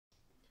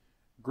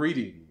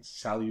Greetings,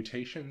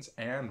 salutations,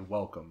 and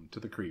welcome to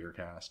the Kreeger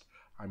cast.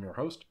 I'm your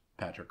host,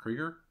 Patrick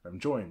Kreeger. I'm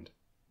joined,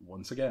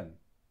 once again,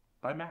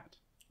 by Matt.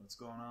 What's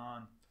going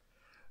on?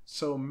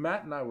 So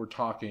Matt and I were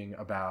talking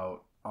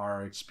about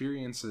our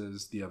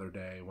experiences the other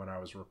day when I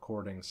was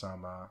recording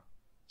some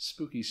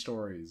spooky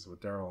stories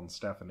with Daryl and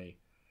Stephanie.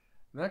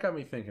 And that got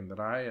me thinking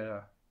that I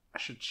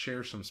should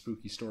share some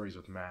spooky stories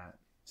with Matt.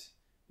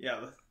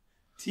 Yeah,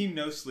 team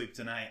no sleep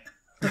tonight.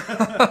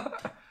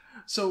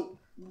 So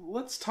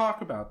let's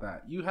talk about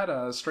that. You had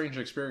a strange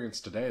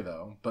experience today,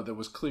 though, but that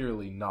was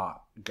clearly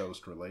not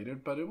ghost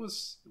related, but it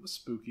was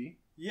spooky.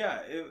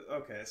 Yeah.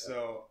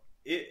 So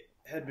it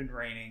had been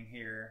raining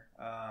here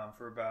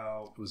for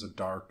about. It was a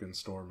dark and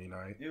stormy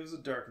night. It was a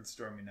dark and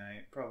stormy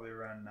night, probably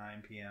around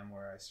 9 p.m.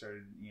 where I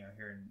started,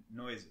 hearing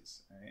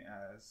noises, right?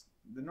 As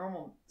the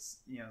normal,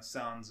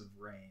 sounds of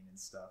rain and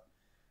stuff.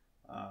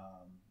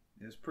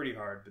 It was pretty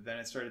hard, but then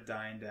it started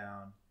dying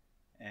down,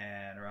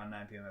 and around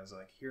 9 p.m. I was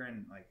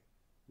hearing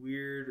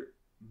weird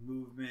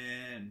movement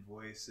and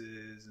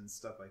voices and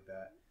stuff like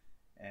that,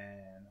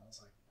 and I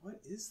was like, what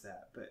is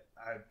that? But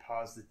I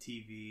paused the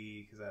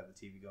TV because I had the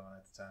TV going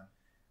at the time,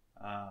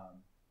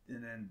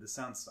 and then the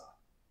sound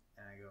stopped,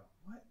 and I go,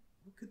 what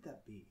could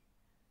that be?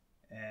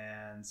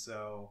 And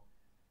so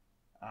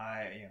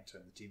I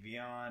turn the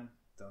TV on,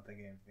 don't think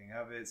anything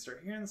of it,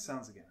 start hearing the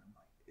sounds again. I'm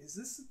like, is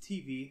this the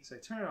TV? So I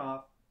turn it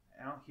off,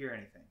 I don't hear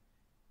anything,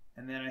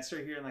 and then I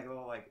start hearing a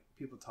little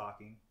people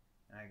talking,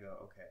 and I go,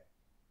 okay,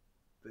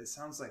 but it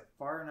sounds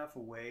far enough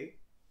away,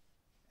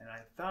 and I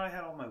thought I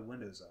had all my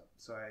windows up,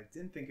 so I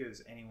didn't think it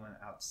was anyone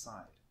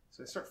outside.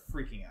 So I start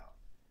freaking out.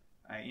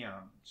 I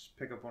just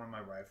pick up one of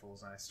my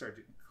rifles, and I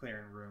start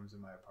clearing rooms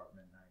in my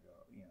apartment, and I go,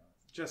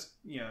 just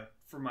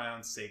for my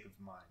own sake of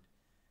mind.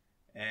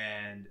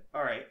 And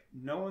all right,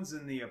 no one's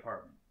in the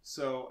apartment,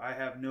 so I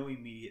have no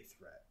immediate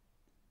threat.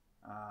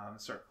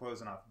 Start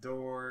closing off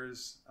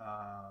doors,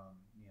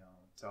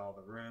 to all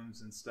the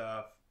rooms and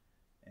stuff,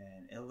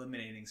 and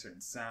eliminating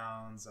certain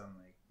sounds. I'm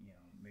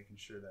making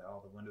sure that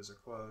all the windows are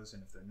closed,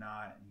 and if they're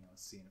not,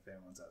 seeing if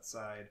anyone's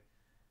outside.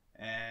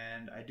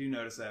 And I do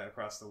notice that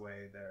across the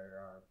way there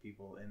are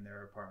people in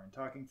their apartment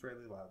talking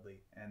fairly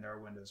loudly, and their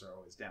windows are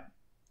always down,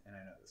 and I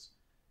know this.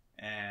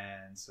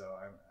 And so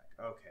I'm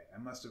like, okay, I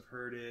must have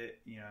heard it.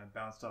 It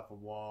bounced off a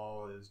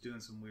wall. It was doing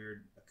some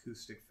weird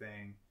acoustic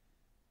thing.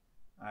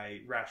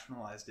 I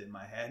rationalized it in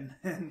my head,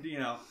 and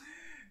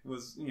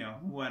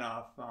went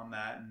off on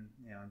that, and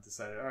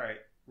decided, all right,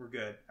 we're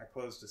good. I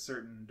closed a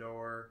certain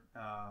door,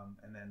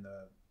 and then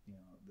the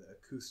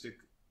acoustic,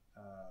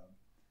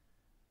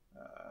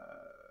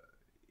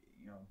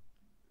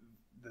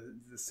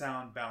 the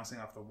sound bouncing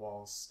off the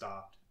walls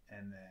stopped,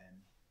 and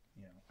then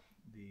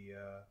the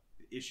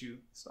issue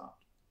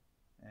stopped,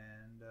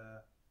 and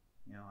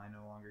I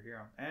no longer hear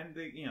them. And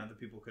the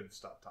people could have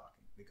stopped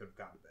talking. They could have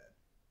gone to bed.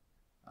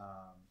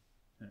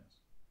 Who knows?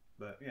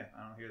 But yeah,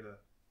 I don't hear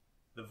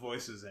the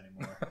voices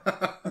anymore.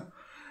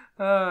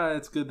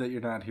 It's good that you're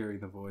not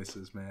hearing the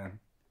voices, man.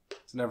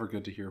 It's never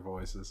good to hear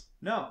voices.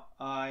 No,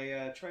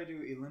 I try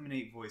to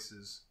eliminate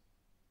voices,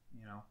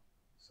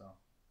 so.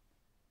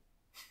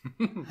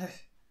 Yeah.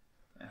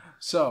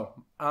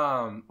 So,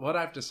 what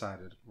I've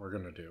decided we're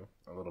going to do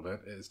a little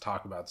bit is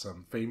talk about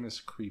some famous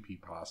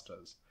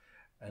creepypastas.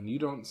 And you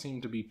don't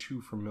seem to be too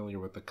familiar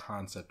with the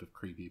concept of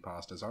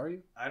creepypastas, are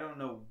you? I don't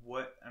know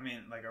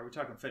are we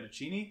talking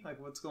fettuccine?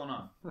 What's going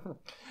on?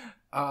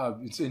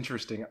 It's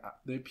interesting.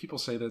 People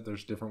say that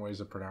there's different ways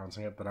of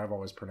pronouncing it, but I've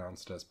always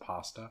pronounced it as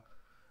pasta.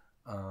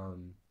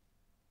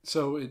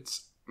 So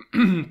it's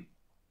the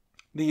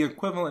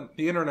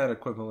internet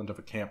equivalent of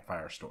a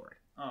campfire story.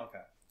 Oh,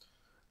 okay.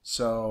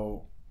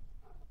 So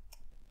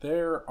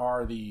there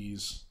are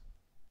these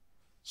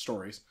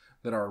stories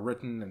that are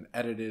written and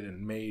edited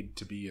and made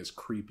to be as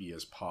creepy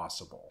as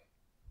possible.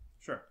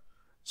 Sure.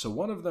 So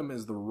one of them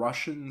is the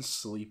Russian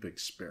sleep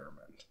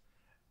experiment.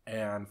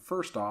 And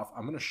first off,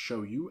 I'm going to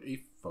show you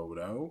a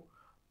photo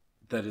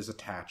that is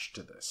attached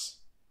to this.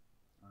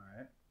 All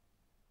right.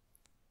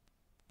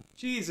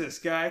 Jesus,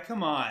 guy,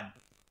 come on.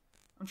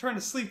 I'm trying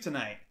to sleep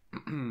tonight.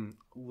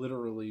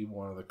 Literally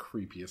one of the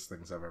creepiest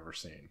things I've ever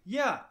seen.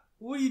 Yeah.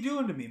 What are you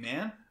doing to me,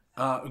 man?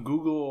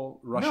 Google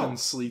Russian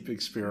sleep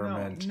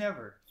experiment. No,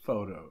 never.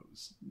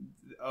 Photos.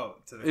 Oh,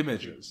 to the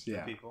images. to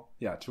yeah. people.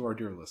 Yeah, to our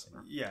dear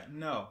listener. Yeah,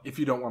 no. If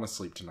you don't want to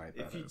sleep tonight,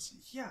 that is.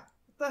 Yeah.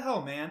 What the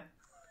hell, man?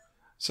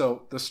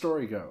 So the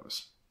story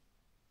goes,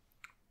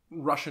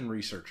 Russian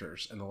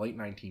researchers in the late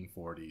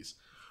 1940s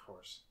of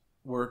course,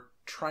 were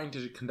trying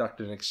to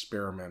conduct an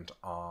experiment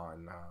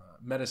on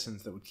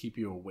medicines that would keep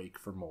you awake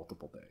for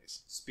multiple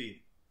days.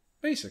 Speed.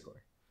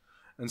 Basically.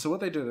 And so what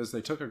they did is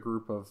they took a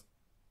group of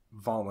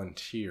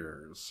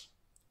volunteers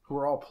who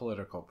were all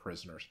political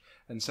prisoners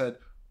and said,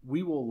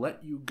 we will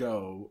let you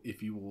go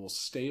if you will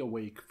stay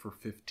awake for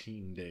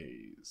 15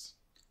 days.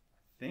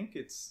 I think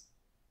it's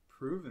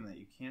proven that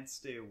you can't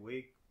stay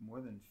awake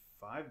more than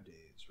 5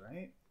 days,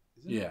 right?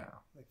 Isn't it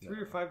 3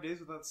 or 5 days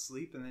without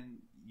sleep, and then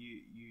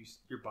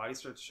your body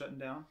starts shutting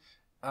down?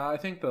 I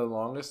think the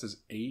longest is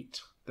 8.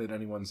 that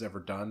anyone's ever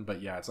done,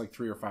 but yeah, it's like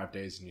 3 or 5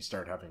 days and you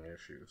start having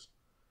issues.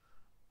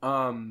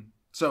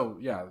 So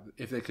yeah,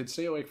 if they could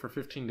stay awake for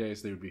 15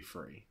 days, they would be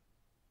free.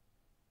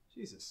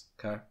 Jesus.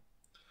 Okay.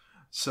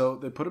 So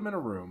they put them in a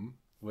room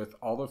with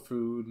all the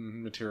food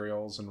and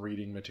materials and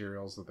reading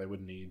materials that they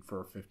would need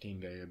for a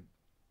 15-day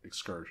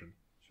excursion.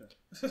 Sure.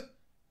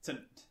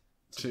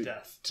 to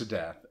death. To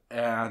death.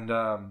 And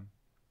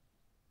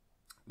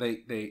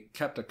they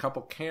kept a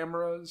couple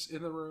cameras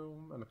in the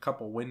room and a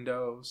couple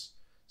windows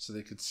so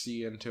they could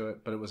see into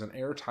it, but it was an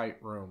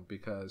airtight room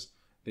because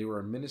they were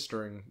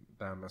administering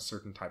them a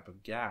certain type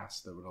of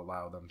gas that would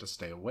allow them to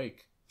stay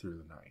awake through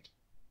the night,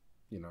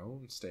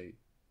 and stay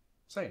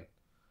sane.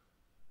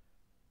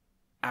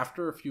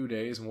 After a few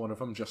days, one of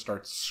them just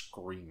starts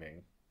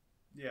screaming.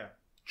 Yeah.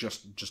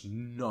 Just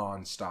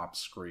non-stop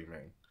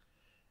screaming.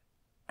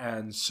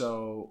 And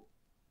so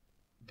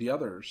the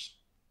others,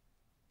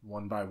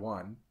 one by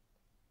one,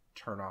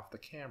 turn off the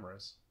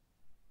cameras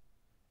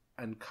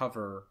and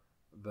cover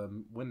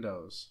the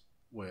windows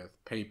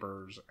with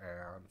papers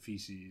and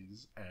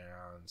feces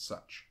and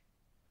such.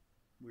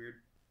 Weird.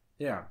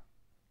 Yeah.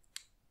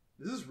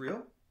 This is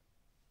real?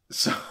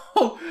 So,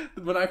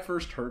 when I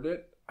first heard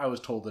it, I was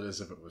told it as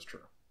if it was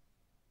true.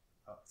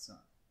 Oh, it's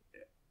not.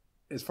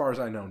 As far as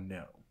I know,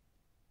 no.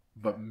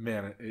 But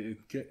man,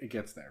 it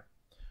gets there.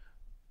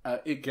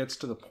 It gets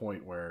to the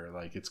point where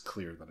like it's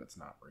clear that it's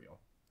not real.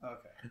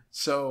 Okay.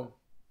 So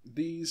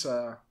these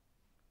the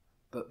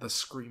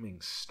screaming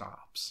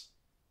stops.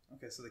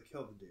 Okay, so they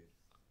killed the dude.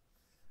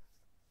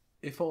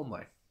 If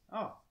only.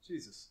 Oh,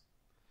 Jesus.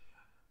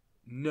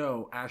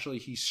 No, actually,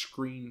 he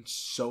screamed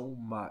so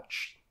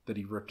much that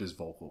he ripped his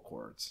vocal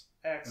cords.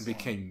 Excellent. And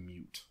became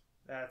mute.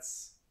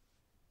 That's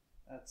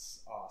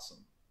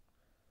awesome.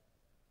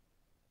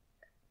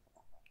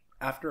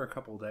 After a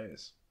couple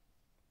days,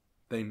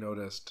 they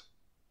noticed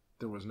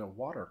there was no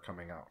water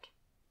coming out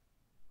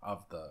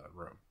of the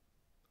room,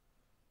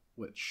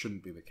 which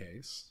shouldn't be the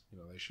case.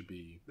 They should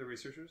be... The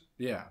researchers?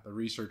 Yeah, the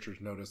researchers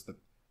noticed that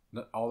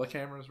all the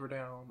cameras were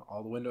down,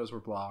 all the windows were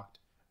blocked,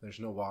 there's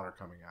no water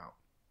coming out.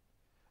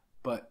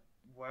 But...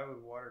 Why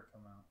would water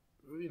come out?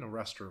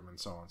 Restroom and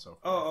so on and so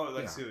forth. Oh,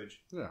 like yeah.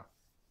 sewage. Yeah.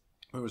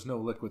 There was no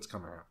liquids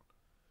coming out.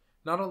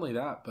 Not only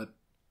that, but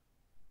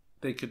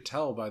they could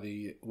tell by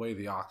the way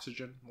the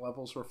oxygen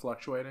levels were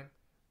fluctuating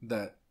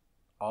that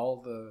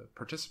all the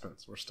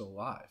participants were still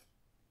alive,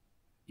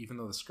 even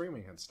though the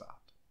screaming had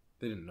stopped.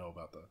 They didn't know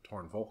about the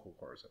torn vocal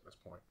cords at this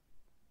point.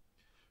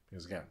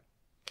 Because again,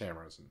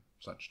 cameras and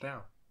such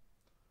down.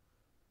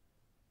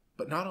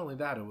 But not only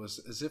that, it was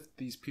as if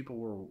these people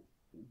were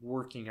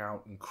working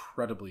out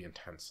incredibly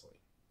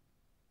intensely.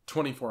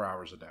 24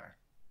 hours a day.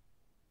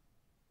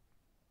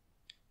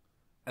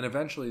 And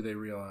eventually they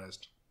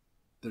realized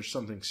there's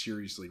something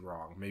seriously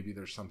wrong. Maybe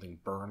there's something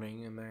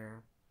burning in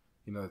there,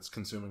 that's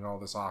consuming all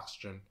this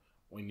oxygen.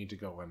 We need to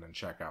go in and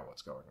check out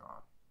what's going on.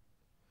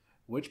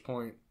 At which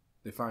point,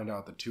 they find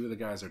out that 2 of the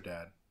guys are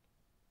dead.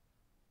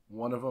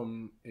 One of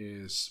them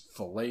is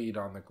filleted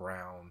on the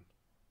ground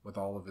with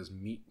all of his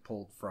meat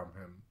pulled from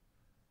him,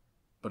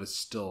 but is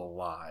still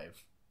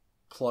alive,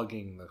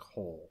 plugging the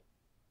hole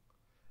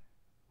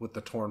with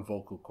the torn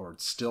vocal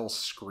cords, still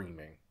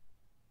screaming,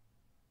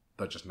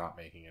 but just not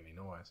making any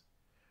noise.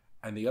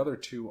 And the other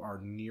 2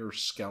 are near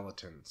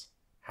skeletons,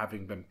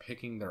 having been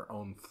picking their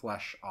own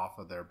flesh off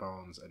of their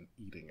bones and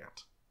eating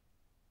it.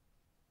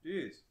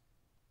 Jeez.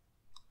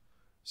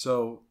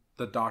 So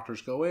the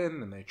doctors go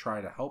in and they try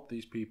to help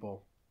these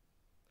people.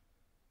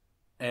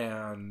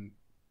 And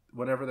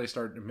whenever they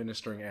start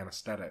administering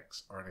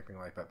anesthetics or anything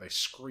like that, they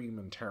scream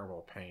in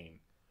terrible pain.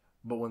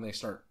 But when they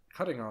start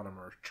cutting on them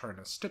or trying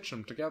to stitch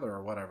them together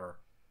or whatever,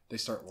 they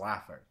start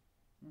laughing.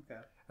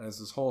 Okay. And it's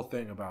this whole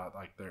thing about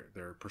like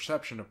their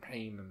perception of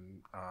pain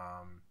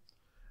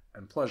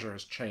and pleasure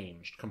has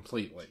changed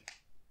completely.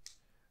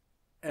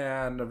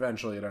 And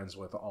eventually it ends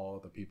with all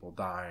of the people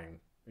dying,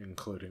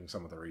 including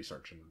some of the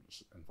researchers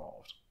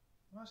involved.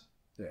 What?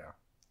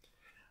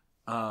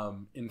 Yeah.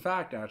 In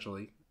fact,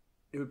 actually,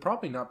 it would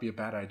probably not be a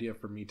bad idea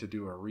for me to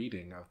do a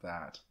reading of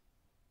that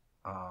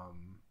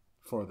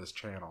for this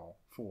channel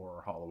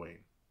for Halloween.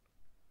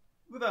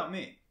 Without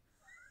me?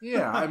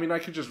 Yeah, I mean, I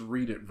could just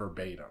read it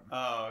verbatim.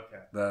 Oh,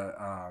 okay. The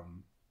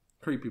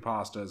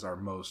creepypastas are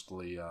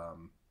mostly,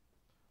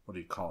 what do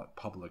you call it,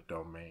 public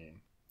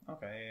domain.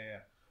 Okay, yeah.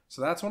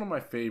 So that's one of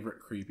my favorite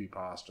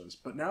creepypastas.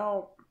 But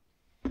now,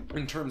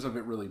 in terms of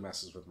it really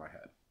messes with my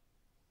head.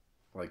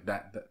 Like,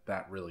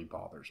 that really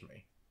bothers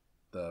me.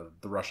 The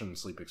Russian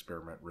sleep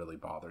experiment really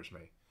bothers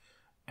me.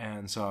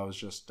 And so I was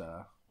just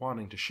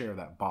wanting to share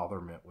that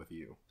botherment with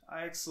you.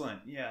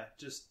 Excellent. Yeah,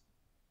 just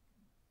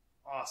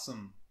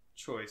awesome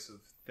choice of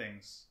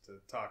things to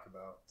talk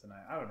about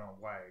tonight. I don't know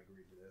why I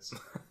agreed to this.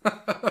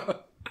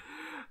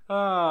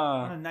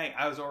 On a night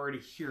I was already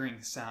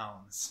hearing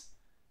sounds.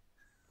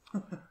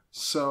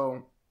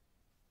 So,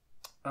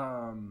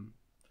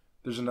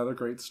 there's another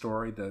great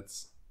story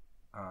that's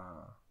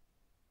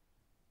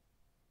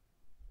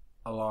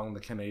along the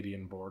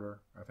Canadian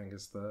border, I think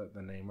is the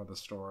name of the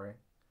story.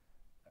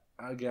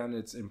 Again,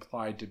 it's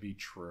implied to be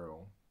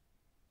true.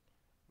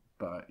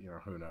 but,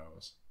 who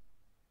knows.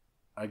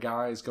 A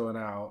guy's going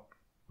out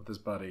with his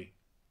buddy,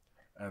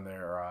 and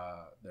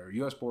they're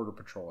U.S. Border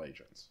Patrol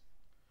agents.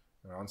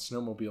 They're on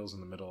snowmobiles in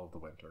the middle of the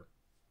winter,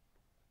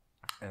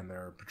 and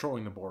they're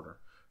patrolling the border.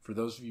 For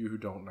those of you who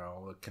don't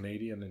know, the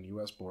Canadian and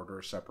U.S. border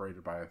are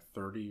separated by a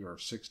 30 or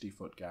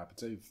 60-foot gap.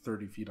 It's either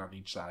 30 feet on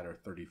each side or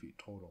 30 feet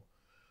total.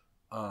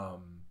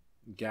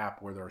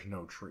 Gap where there's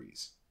no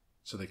trees,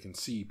 so they can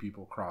see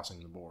people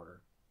crossing the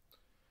border.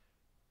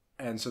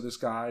 And so this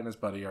guy and his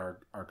buddy are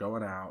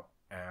going out,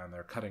 and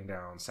they're cutting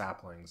down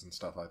saplings and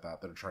stuff like that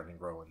are trying to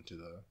grow into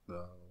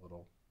the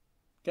little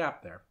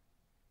gap there.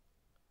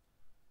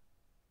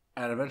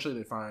 And eventually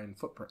they find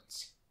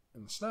footprints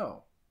in the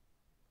snow.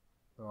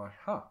 They're like,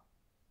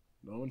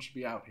 no one should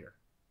be out here.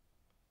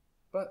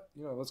 But,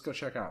 let's go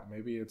check out.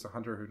 Maybe it's a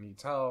hunter who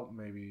needs help.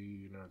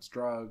 Maybe, it's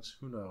drugs.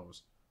 Who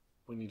knows?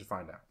 We need to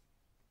find out.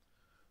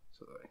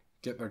 So they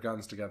get their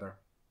guns together.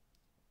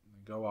 And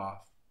they go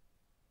off.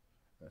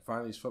 And they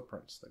find these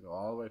footprints. They go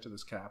all the way to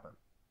this cabin.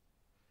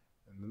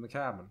 And in the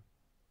cabin,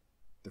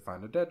 they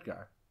find a dead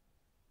guy.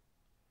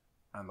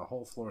 And the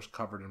whole floor's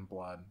covered in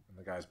blood. And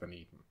the guy's been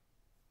eaten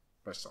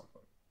by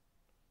something.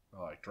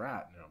 They're like,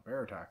 drat,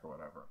 bear attack or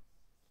whatever.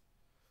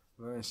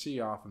 And then they see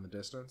off in the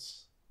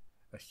distance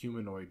a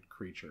humanoid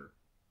creature.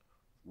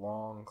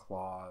 Long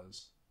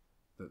claws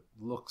that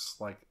looks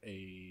like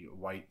a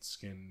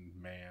white-skinned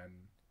man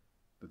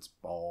that's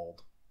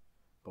bald,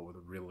 but with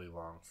really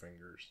long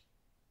fingers.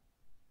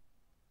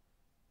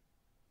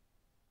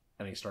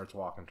 And he starts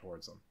walking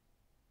towards them.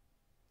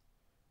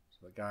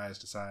 So the guys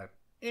decide,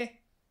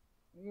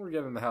 we're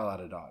getting the hell out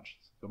of Dodge.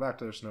 So go back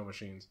to their snow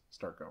machines,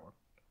 start going.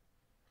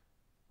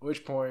 At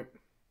which point,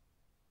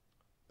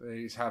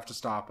 they have to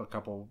stop a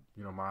couple,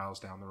 miles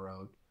down the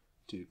road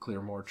to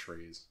clear more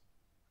trees.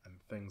 And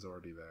the thing's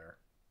already there.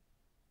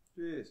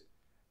 Jeez.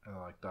 And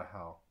they're like, the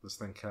hell? This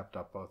thing kept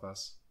up with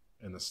us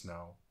in the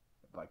snow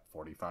at like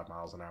 45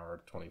 miles an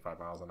hour, 25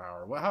 miles an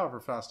hour,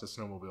 however fast a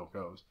snowmobile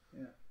goes.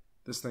 Yeah.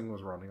 This thing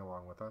was running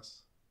along with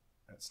us.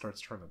 And it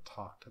starts trying to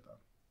talk to them.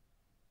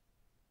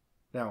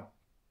 Now,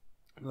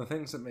 the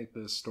things that make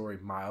this story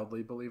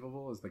mildly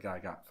believable is the guy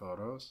got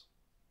photos.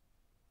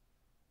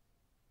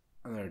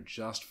 And they're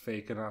just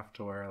fake enough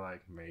to where,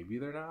 maybe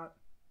they're not.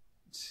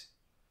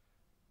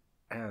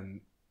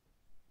 And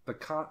the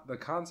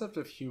concept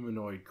of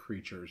humanoid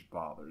creatures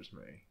bothers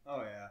me.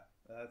 Oh, yeah.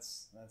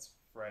 That's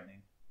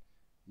frightening.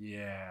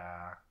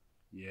 Yeah.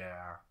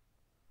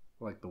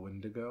 Like the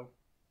Wendigo?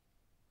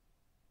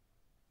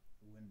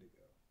 Wendigo.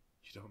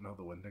 You don't know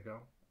the Wendigo?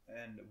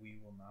 And we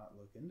will not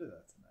look into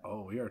that tonight.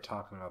 Oh, we are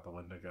talking about the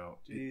Wendigo.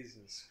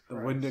 Jesus Christ. The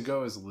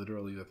Wendigo is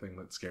literally the thing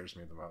that scares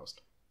me the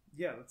most.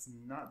 Yeah, let's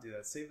not do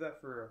that. Save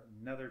that for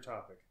another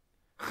topic.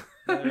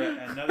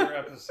 Another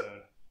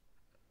episode.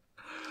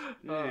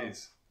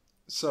 Jeez.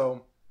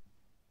 So,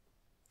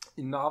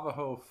 in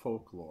Navajo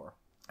folklore,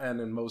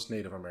 and in most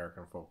Native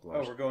American folklore...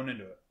 Oh, we're going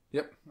into it.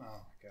 Yep. Oh, my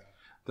God.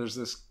 There's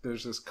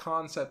this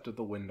concept of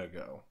the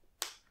Wendigo.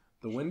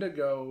 The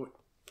Wendigo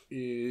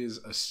is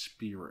a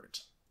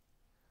spirit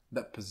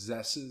that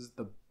possesses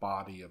the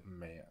body of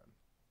man.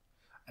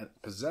 And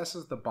it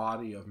possesses the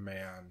body of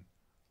man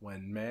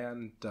when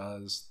man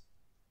does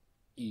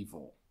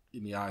evil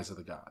in the eyes of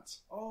the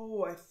gods.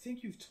 Oh, I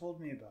think you've told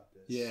me about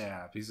this.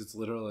 Yeah, because it's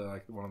literally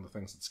one of the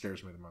things that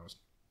scares me the most.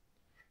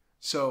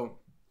 So,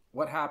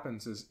 what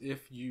happens is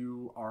if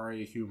you are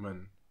a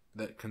human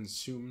that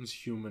consumes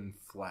human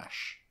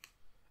flesh,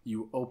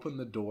 you open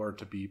the door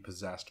to be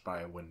possessed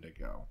by a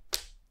Wendigo.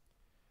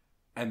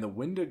 And the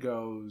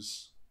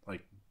Wendigo's,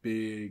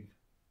 big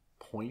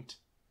point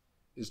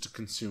is to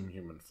consume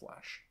human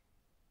flesh.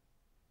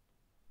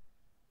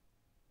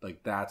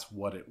 That's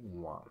what it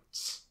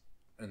wants.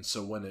 And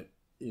so when it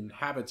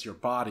inhabits your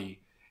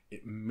body,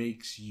 it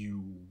makes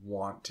you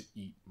want to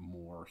eat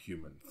more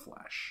human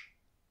flesh.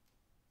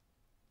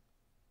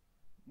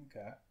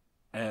 Okay.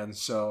 And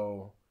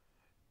so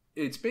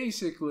it's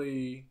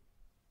basically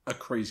a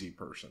crazy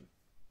person.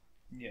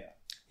 Yeah.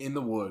 In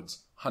the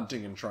woods,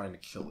 hunting and trying to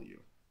kill you.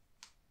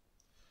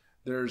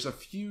 There's a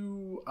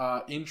few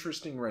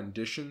interesting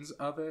renditions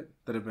of it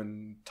that have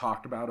been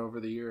talked about over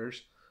the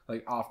years.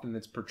 Often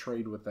it's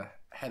portrayed with the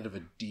head of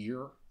a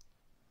deer.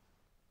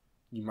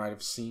 You might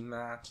have seen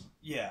that.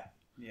 Yeah.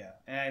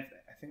 And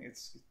I think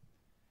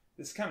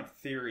this kind of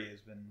theory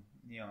has been,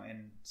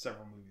 in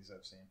several movies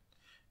I've seen.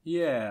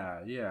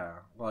 Yeah.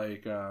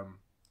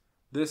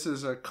 This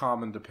is a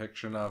common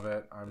depiction of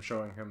it. I'm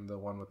showing him the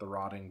one with the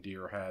rotting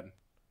deer head.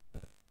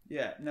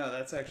 Yeah, no,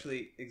 that's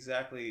actually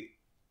exactly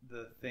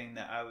the thing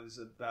that I was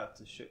about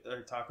to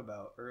talk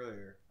about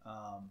earlier.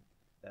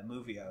 That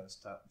movie I was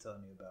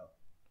telling you about.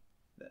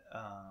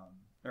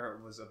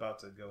 Or was about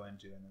to go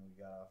into, and then we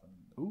got off on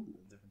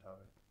a different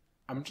topic.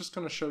 I'm just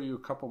going to show you a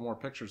couple more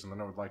pictures, and then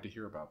I would like to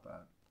hear about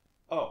that.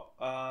 Oh,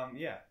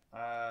 yeah.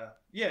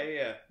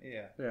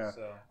 Yeah.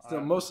 So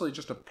mostly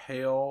just a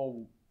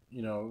pale,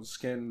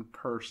 skinned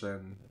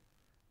person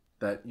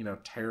that,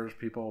 tears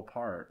people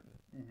apart.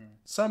 Mm-hmm.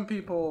 Some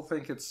people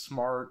think it's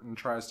smart and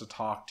tries to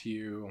talk to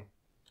you.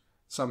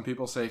 Some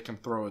people say it can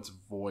throw its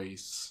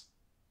voice.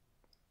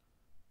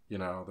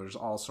 There's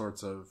all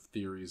sorts of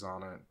theories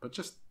on it, but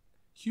just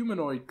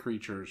humanoid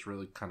creatures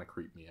really kind of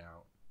creep me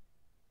out.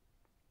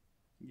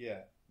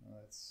 Yeah,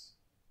 that's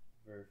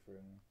very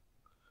frightening.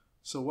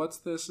 So what's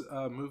this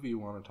movie you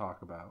want to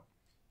talk about?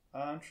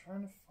 I'm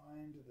trying to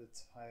find the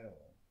title.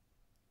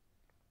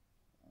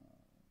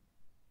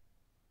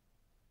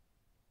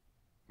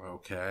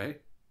 Okay.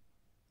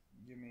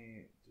 Give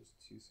me just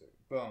 2 seconds.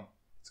 Boom.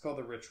 It's called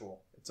The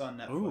Ritual. It's on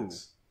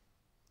Netflix.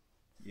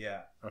 Ooh.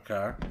 Yeah.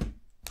 Okay.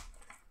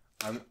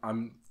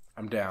 I'm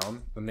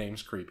down. The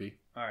name's creepy.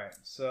 All right.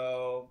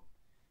 So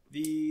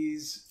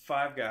these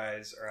 5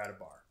 guys are at a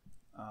bar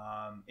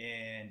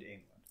in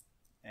England.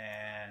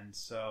 And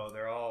so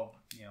they're all,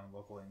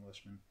 local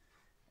Englishmen.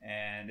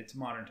 And it's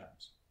modern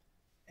times.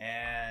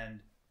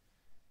 And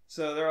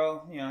so they're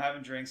all,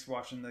 having drinks,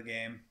 watching the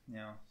game,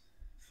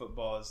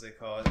 football as they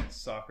call it,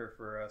 soccer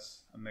for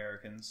us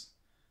Americans.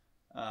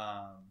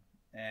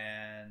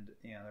 And,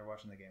 they're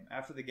watching the game.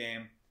 After the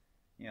game,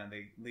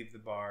 they leave the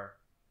bar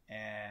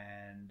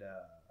and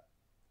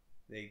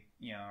they,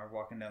 are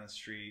walking down the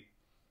street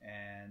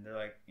and they're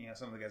like,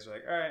 some of the guys are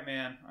like, all right,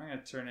 man, I'm going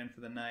to turn in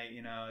for the night.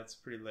 It's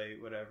pretty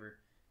late, whatever.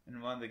 And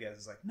one of the guys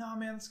is like, no,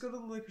 man, let's go to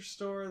the liquor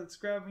store. Let's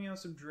grab,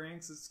 some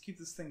drinks. Let's keep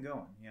this thing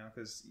going,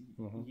 because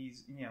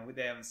he's,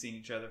 they haven't seen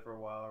each other for a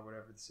while or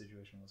whatever the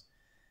situation was.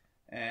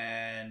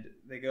 And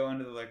they go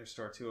into the liquor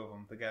store, 2 of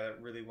them, the guy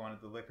that really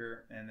wanted the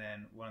liquor, and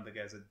then one of the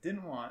guys that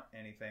didn't want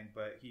anything,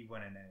 but he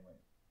went in anyway.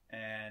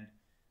 And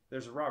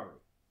there's a robbery.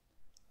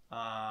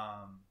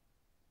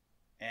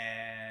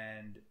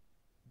 And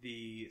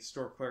the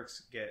store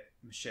clerks get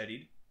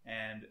macheted,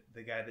 and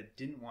the guy that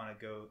didn't want to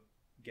go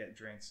get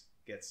drinks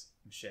gets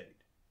macheted,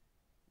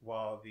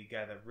 while the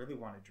guy that really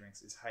wanted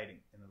drinks is hiding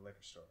in the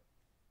liquor store.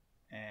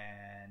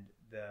 And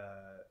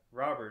the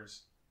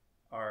robbers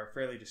are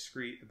fairly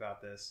discreet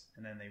about this,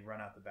 and then they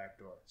run out the back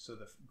door. So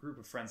the group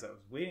of friends that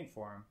was waiting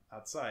for him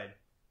outside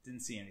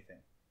didn't see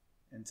anything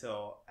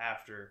until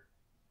after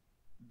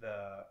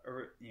the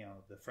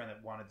friend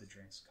that wanted the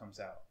drinks comes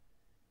out.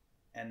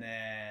 And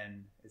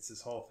then it's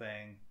this whole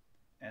thing,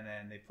 and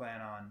then they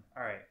plan on,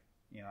 all right,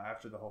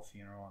 after the whole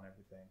funeral and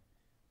everything,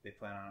 they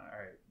plan on, all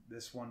right,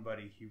 this one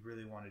buddy, he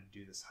really wanted to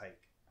do this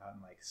hike out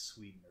in like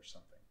Sweden or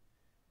something.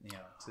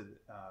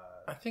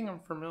 I think I'm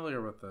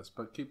familiar with this,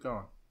 but keep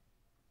going.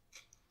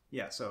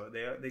 Yeah, so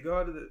they go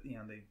out to the,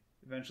 they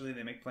eventually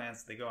they make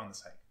plans, they go on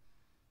this hike.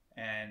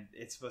 And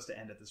it's supposed to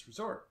end at this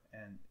resort.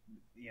 And,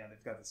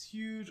 they've got this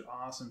huge,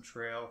 awesome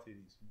trail through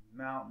these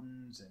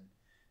mountains and,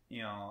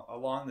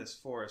 along this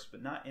forest,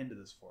 but not into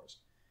this forest.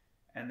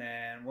 And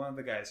then one of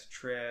the guys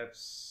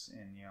trips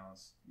and,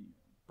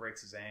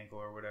 breaks his ankle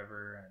or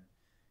whatever. And,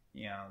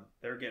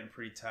 they're getting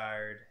pretty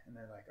tired. And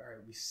they're like, all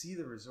right, we see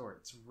the resort.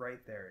 It's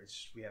right there. It's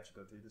just, we have to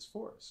go through this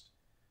forest.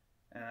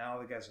 And all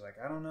the guys are like,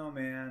 I don't know,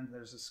 man.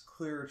 There's this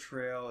clear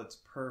trail. It's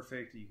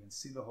perfect. You can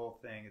see the whole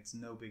thing. It's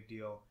no big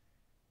deal.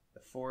 The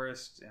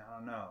forest, I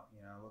don't know.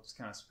 It looks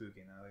kind of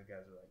spooky. And the other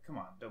guys are like, come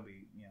on, don't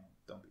be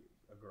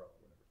a girl or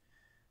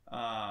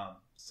whatever.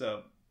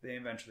 So they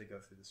eventually go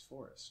through this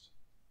forest.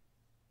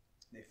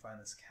 They find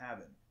this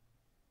cabin.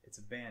 It's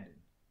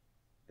abandoned.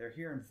 They're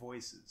hearing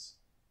voices.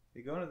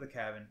 They go into the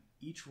cabin.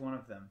 Each one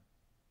of them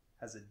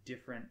has a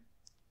different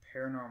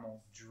paranormal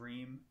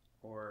dream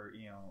or,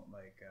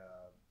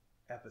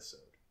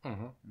 episode.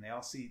 Mm-hmm. And they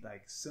all see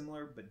like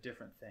similar but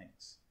different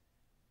things.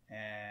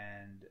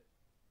 And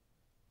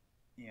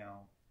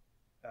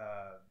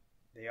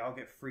they all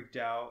get freaked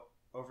out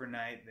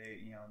overnight. They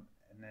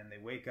and then they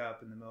wake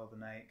up in the middle of the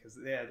night because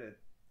they had to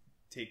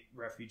take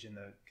refuge in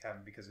the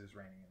cabin because it was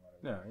raining and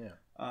whatever.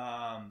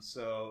 Yeah.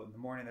 So in the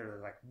morning they're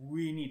like,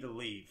 we need to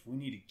leave. We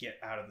need to get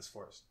out of this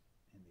forest.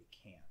 And they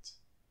can't.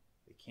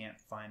 They can't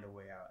find a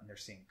way out. And they're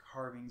seeing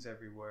carvings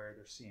everywhere.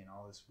 They're seeing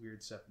all this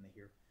weird stuff, and they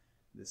hear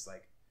this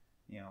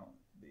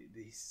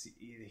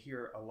they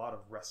hear a lot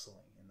of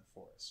wrestling in the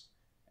forest,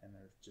 and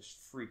they're just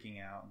freaking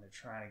out, and they're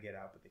trying to get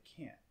out, but they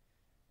can't.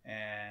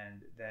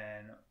 And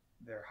then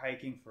they're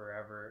hiking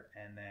forever,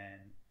 and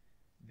then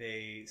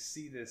they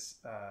see this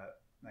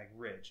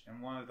ridge,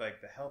 and one of the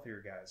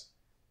healthier guys,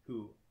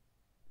 who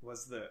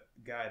was the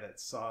guy that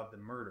saw the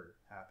murder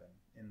happen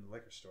in the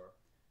liquor store,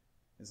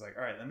 is like,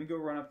 all right, let me go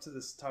run up to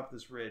this top of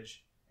this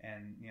ridge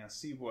and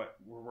see what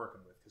we're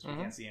working with, because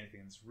we can't see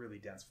anything in this really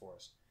dense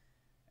forest.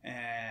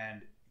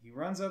 And he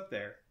runs up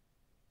there,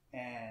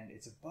 and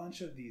it's a bunch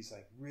of these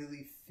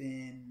really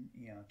thin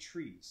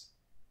trees,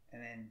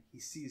 and then he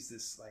sees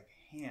this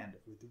hand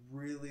with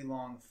really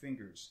long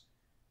fingers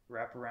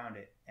wrap around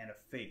it, and a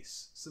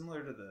face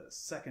similar to the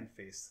second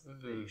face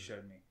that you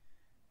showed me,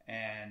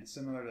 and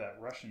similar to that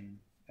Russian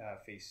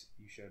face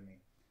you showed me,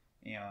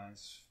 and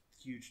his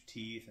huge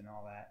teeth and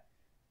all that.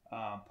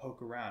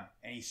 Poke around,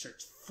 and he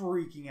starts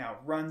freaking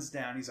out, runs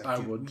down. He's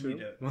like,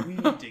 dude, we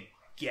need to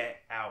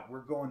get out. We're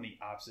going the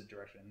opposite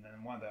direction. And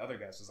then one of the other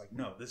guys was like,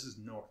 no, this is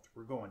north.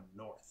 We're going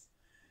north.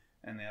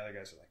 And the other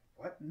guys are like,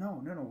 what?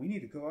 No, we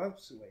need to go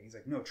opposite way. He's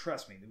like, no,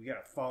 trust me. We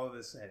got to follow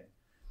this heading.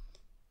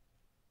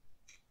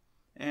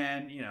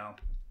 And,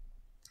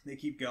 they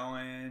keep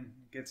going.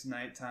 It gets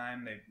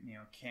nighttime. They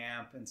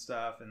camp and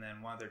stuff, and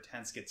then one of their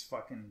tents gets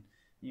fucking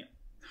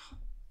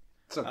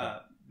It's okay.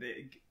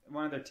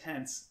 One of their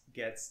tents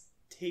gets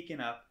taken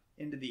up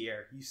into the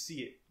air. You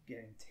see it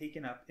getting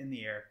taken up in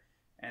the air,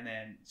 and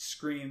then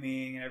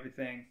screaming and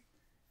everything.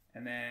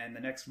 And then the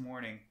next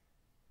morning,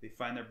 they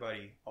find their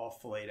buddy all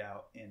filleted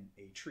out in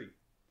a tree,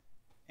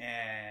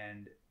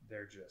 and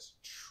they're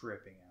just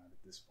tripping out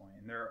at this point.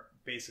 And they're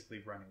basically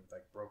running with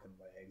like broken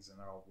legs, and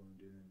they're all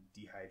wounded and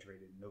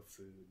dehydrated, no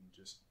food, and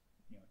just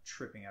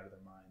tripping out of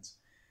their minds.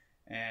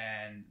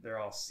 And they're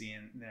all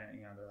seeing,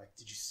 they're like,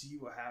 "Did you see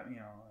what happened?"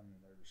 And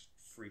they're just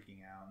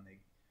freaking out, and they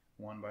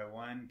one by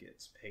one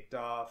gets picked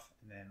off,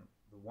 and then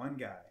the one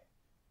guy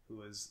who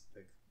was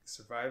the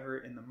survivor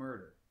in the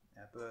murder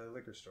at the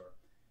liquor store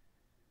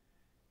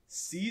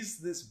sees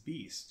this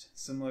beast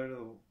similar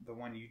to the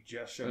one you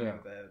just showed me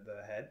with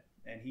the head,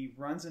 and he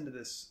runs into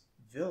this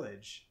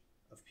village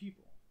of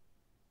people,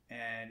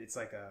 and it's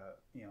like a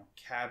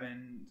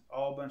cabin,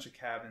 all a bunch of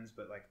cabins,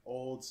 but like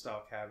old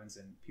style cabins,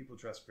 and people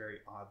dress very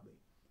oddly,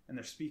 and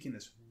they're speaking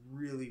this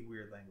really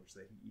weird language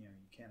that you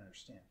can't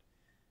understand.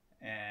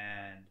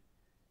 And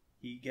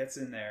he gets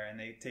in there, and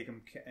they take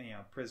him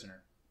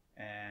prisoner,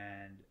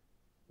 and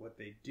what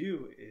they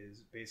do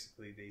is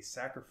basically they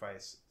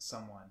sacrifice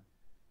someone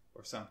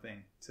or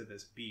something to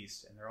this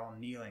beast, and they're all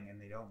kneeling, and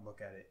they don't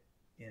look at it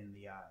in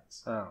the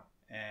eyes. Oh.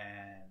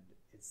 And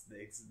it's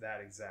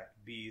that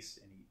exact beast,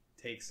 and he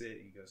takes it,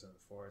 and he goes into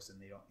the forest,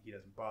 and he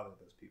doesn't bother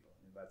those people.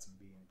 He lets them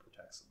be and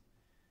protects them.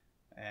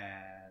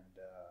 And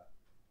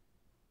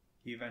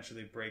he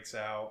eventually breaks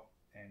out,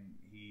 and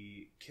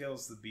he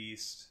kills the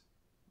beast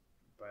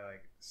by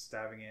like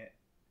stabbing it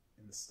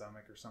in the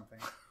stomach or something.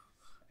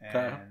 And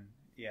okay.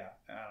 Yeah,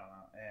 I don't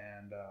know.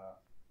 And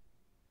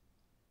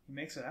he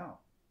makes it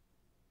out.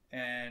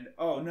 And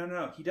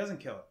no, he doesn't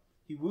kill it.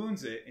 He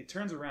wounds it. It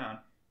turns around.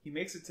 He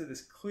makes it to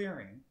this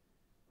clearing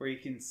where you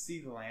can see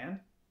the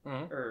land,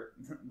 or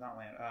not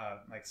land,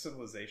 like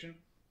civilization.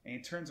 And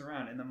he turns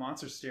around, and the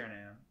monster's staring at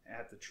him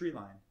at the tree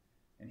line,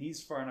 and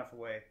he's far enough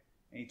away.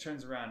 And he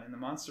turns around, and the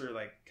monster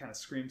like kind of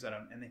screams at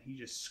him, and then he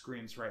just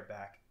screams right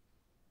back.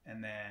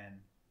 And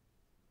then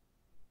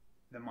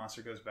the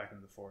monster goes back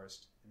into the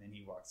forest, and then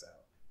he walks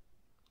out.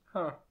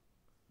 Huh.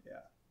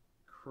 Yeah.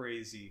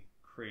 Crazy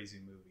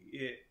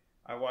movie.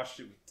 I watched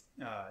it with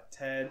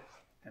Ted,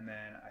 and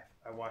then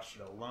I watched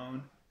it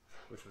alone,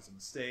 which was a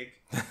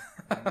mistake.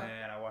 And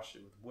then I watched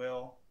it with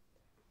Will,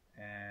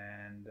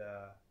 and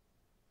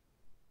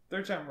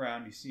third time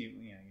around, you see,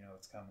 you know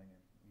it's coming,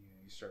 and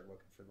you start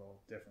looking for little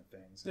different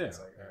things. And it's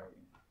like, all right,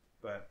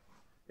 but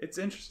it's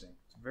interesting.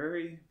 It's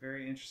very,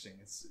 very interesting.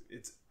 It's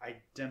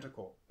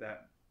identical.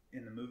 That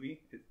in the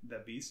movie,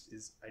 that beast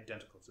is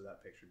identical to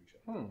that picture you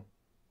showed.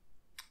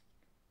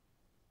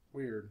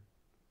 Weird.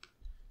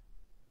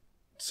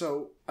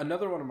 So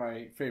another one of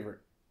my favorite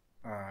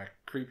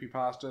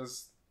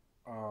creepypastas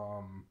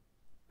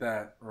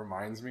that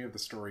reminds me of the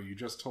story you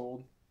just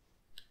told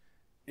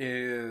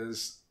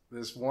is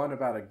this one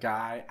about a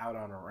guy out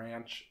on a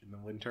ranch in the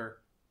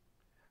winter.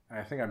 And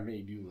I think I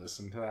made you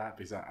listen to that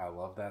because I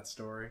love that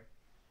story.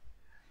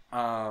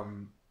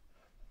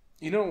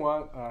 You know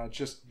what?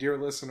 Just dear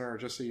listener,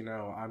 just so you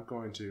know, I'm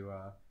going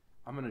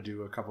to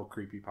do a couple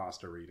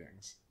creepypasta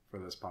readings for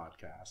this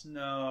podcast.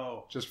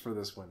 No, just for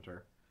this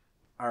winter.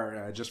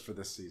 Or just for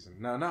this season.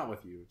 No, not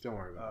with you. Don't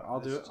worry about it. I'll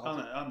do it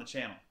on the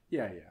channel.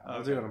 Yeah.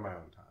 I'll do it on my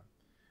own time.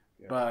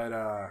 Yeah. But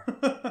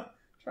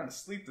trying to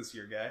sleep this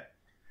year, guy.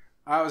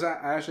 I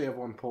actually have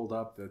one pulled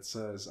up that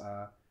says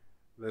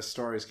this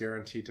story is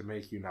guaranteed to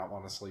make you not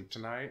want to sleep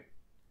tonight.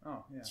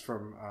 Oh yeah. It's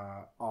from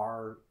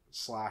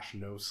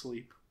r/no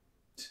sleep.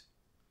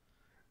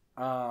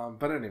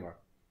 But anyway.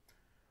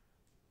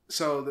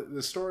 So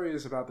the story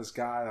is about this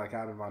guy like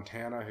out in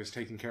Montana who's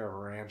taking care of a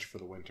ranch for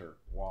the winter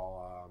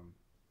while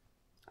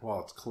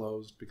it's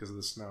closed because of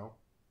the snow.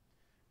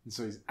 And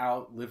so he's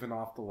out living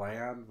off the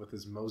land with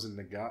his Mosin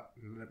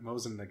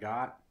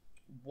Nagant.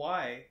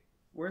 Why?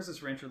 Where's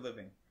this rancher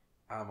living?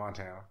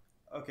 Montana.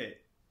 Okay.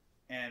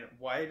 And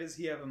why does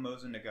he have a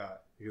Mosin Nagant?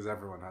 Because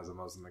everyone has a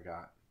Mosin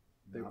Nagant.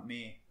 Not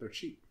me. They're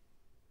cheap.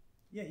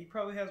 Yeah, he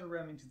probably has a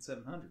Remington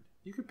 700.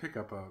 You could pick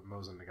up a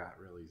Mosin Nagant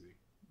real easy.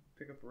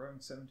 Pick up a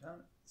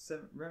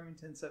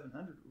Remington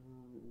 700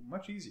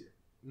 much easier.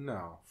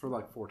 No, for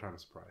like 4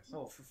 times the price.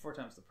 Well, for 4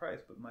 times the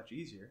price, but much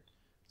easier.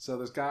 So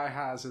this guy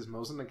has his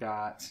Mosin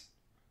Nagant,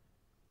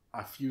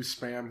 a few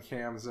spam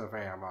cans of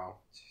ammo,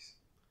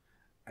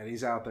 and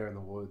he's out there in the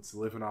woods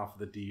living off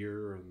the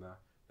deer and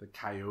the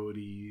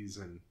coyotes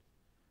and,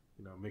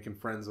 making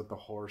friends with the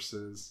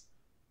horses.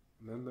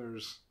 And then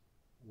there's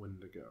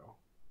Wendigo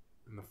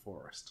in the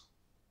forest.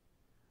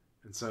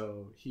 And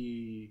so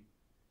he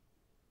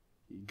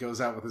goes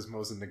out with his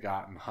Mosin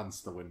Nagant and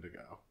hunts the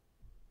Wendigo.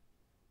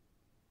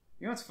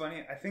 You know what's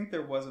funny? I think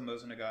there was a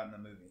Mosin Nagant in the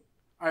movie.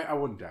 I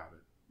wouldn't doubt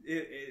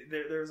it.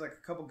 There was like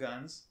a couple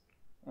guns.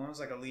 One was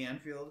like a Lee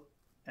Enfield,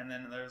 and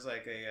then there's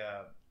like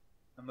a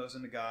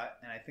Mosin Nagant,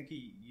 and I think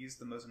he used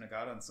the Mosin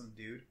Nagant on some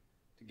dude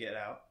to get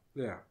out.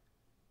 Yeah.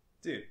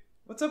 Dude,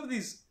 what's up with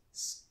these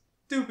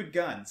stupid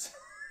guns.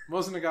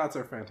 Mosin-Nagats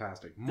are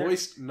fantastic.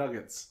 Moist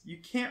nuggets. You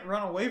can't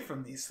run away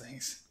from these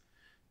things.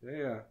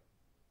 Yeah.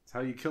 It's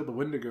how you kill the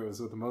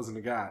Wendigos with a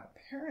Mosin-Nagat.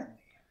 Apparently.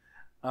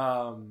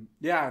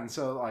 Yeah, and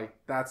so, like,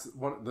 that's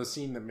the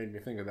scene that made me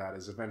think of that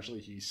is eventually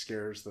he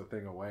scares the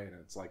thing away, and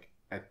it's, like,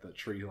 at the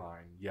tree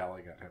line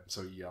yelling at him,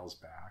 so he yells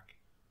back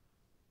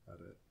at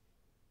it.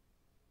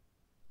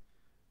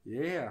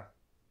 Yeah.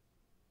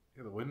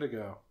 Yeah, the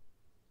Wendigo.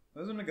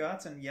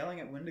 Mosin-Nagats and yelling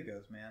at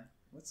Wendigos, man.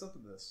 What's up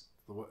with this?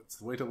 It's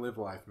the way to live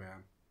life,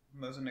 man.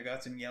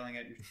 Mosin-Nagats and yelling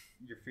at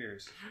your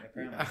fears,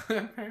 apparently.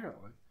 Yeah,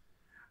 apparently.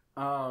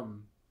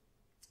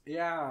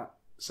 Yeah,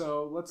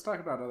 so let's talk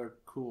about other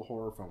cool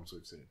horror films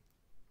we've seen.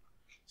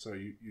 So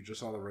you just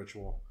saw The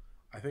Ritual.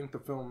 I think the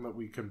film that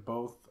we can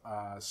both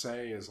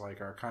say is like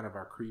our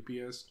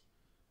creepiest,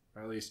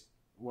 or at least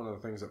one of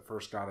the things that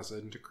first got us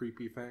into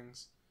creepy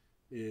things,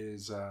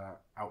 is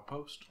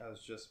Outpost. I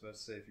was just about to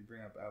say, if you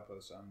bring up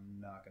Outpost, I'm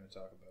not going to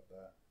talk about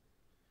that.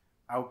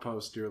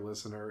 Outpost, dear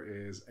listener,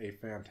 is a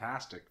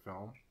fantastic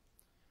film.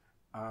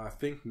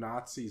 Think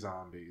Nazi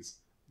zombies,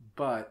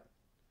 but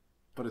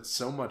it's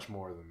so much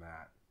more than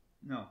that.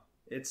 No,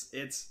 it's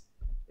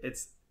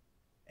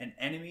an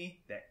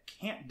enemy that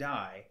can't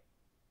die.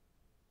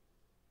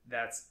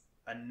 That's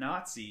a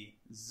Nazi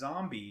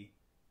zombie,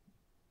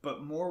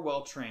 but more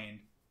well trained.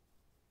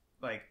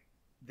 Like,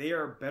 they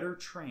are better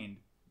trained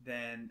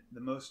than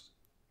the most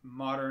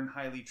modern,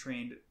 highly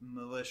trained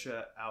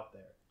militia out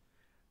there.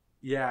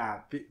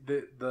 Yeah,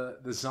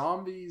 the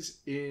zombies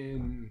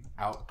in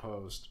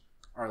Outpost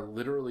are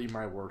literally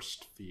my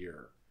worst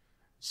fear.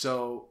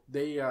 So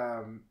they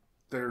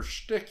their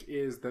shtick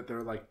is that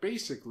they're like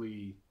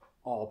basically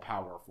all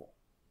powerful.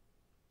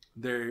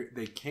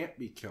 They can't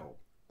be killed.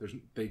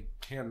 They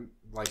can,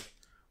 like,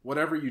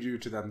 whatever you do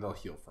to them, they'll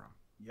heal from.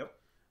 Yep.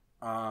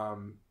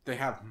 They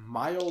have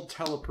mild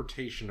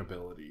teleportation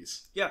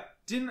abilities. Yeah,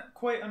 didn't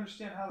quite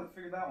understand how they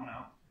figured that one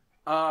out.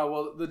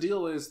 Well, the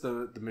deal is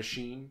the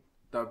machine.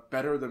 The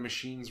better the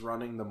machine's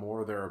running, the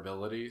more their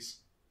abilities.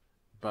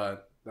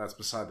 But that's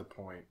beside the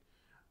point.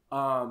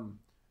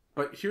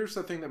 But here's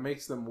the thing that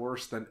makes them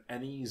worse than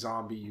any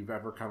zombie you've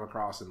ever come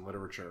across in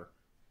literature.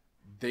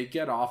 They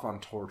get off on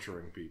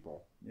torturing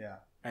people. Yeah.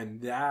 And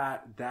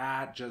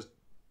that just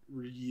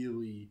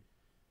really,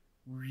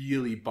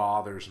 really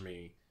bothers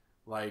me.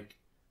 Like,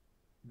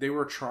 they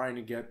were trying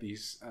to get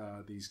these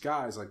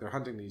guys, like, they're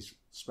hunting these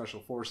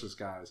special forces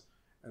guys,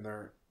 and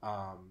they're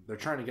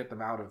trying to get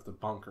them out of the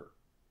bunker.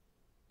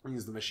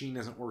 Because the machine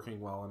isn't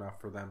working well enough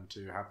for them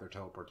to have their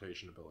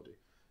teleportation ability.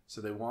 So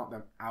they want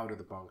them out of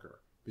the bunker.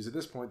 Because at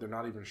this point, they're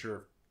not even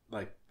sure,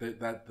 like,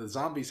 that the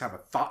zombies have a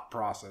thought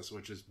process,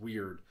 which is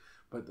weird.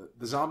 But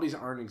the zombies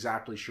aren't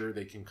exactly sure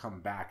they can come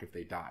back if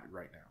they die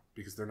right now.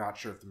 Because they're not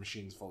sure if the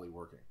machine's fully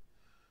working.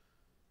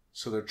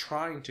 So they're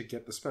trying to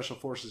get the special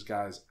forces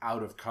guys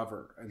out of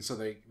cover. And so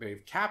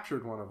they've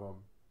captured one of them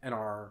and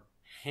are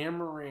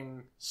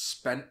hammering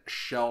spent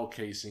shell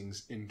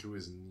casings into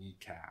his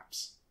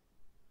kneecaps.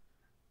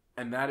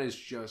 And that is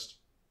just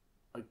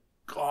a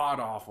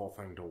god-awful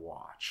thing to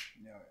watch.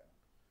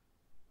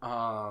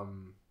 Yeah.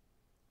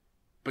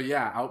 But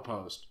yeah,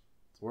 Outpost.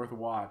 It's worth a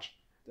watch.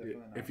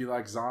 Definitely not. If you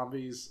like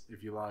zombies,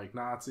 if you like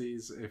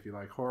Nazis, if you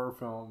like horror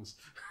films,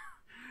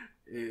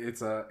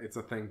 it's a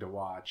thing to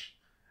watch.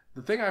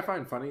 The thing I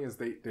find funny is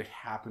they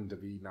happen to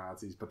be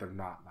Nazis, but they're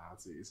not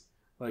Nazis.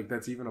 Like,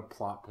 that's even a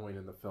plot point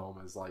in the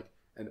film, is like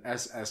an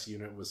SS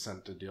unit was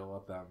sent to deal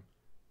with them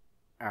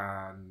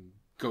and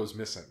goes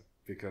missing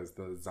because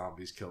the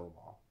zombies kill them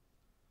all.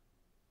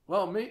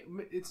 Well,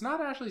 it's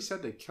not actually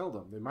said they killed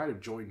them. They might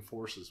have joined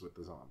forces with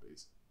the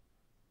zombies.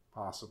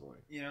 Possibly.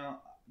 You know,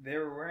 they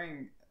were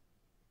wearing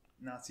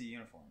Nazi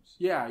uniforms.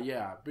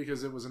 Yeah,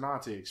 because it was a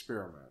Nazi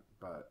experiment.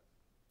 But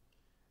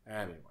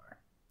anyway.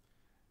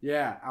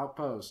 Yeah,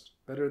 Outpost.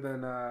 Better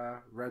than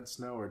Red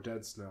Snow or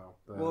Dead Snow.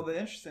 Well, the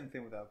interesting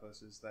thing with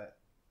Outpost is that,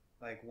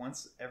 like,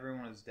 once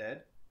everyone was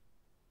dead,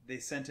 they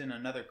sent in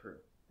another crew.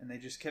 And they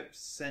just kept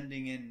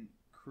sending in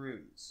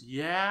crews.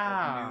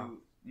 Yeah. Of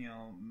new,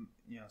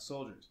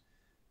 soldiers.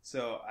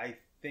 So I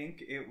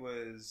think it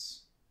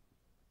was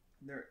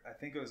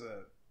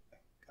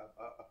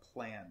a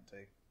plan to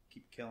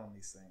keep killing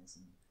these things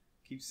and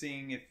keep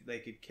seeing if they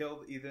could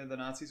kill either the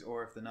Nazis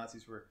or if the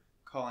Nazis were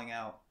calling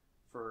out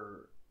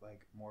for,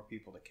 like, more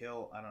people to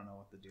kill. I don't know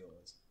what the deal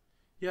is.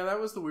 Yeah, that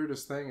was the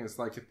weirdest thing. Is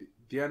like at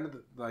the end of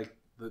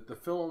the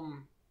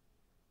film.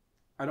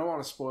 I don't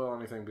want to spoil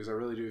anything because I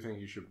really do think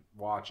you should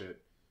watch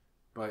it.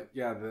 But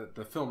yeah,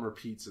 the film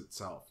repeats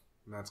itself,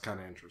 and that's kind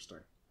of interesting.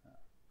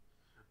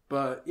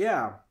 But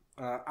yeah,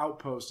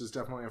 Outpost is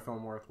definitely a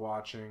film worth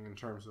watching in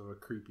terms of a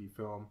creepy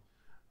film.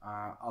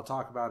 I'll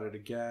talk about it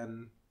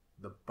again.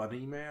 The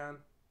Bunny Man.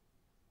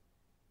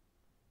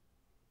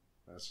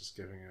 That's just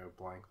giving it a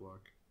blank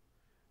look.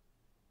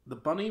 The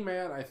Bunny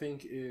Man, I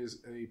think,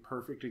 is a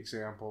perfect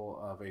example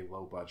of a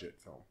low-budget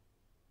film.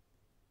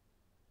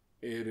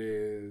 It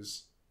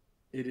is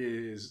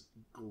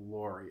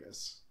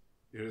glorious.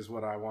 It is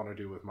what I want to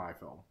do with my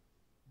film.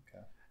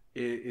 Okay.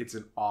 It's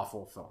an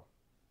awful film.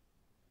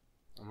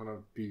 I'm gonna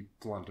be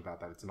blunt about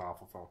that. It's an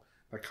awful film.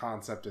 The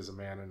concept is a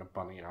man in a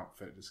bunny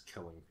outfit is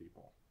killing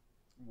people.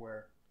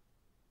 Where?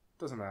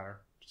 Doesn't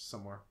matter. Just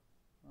somewhere.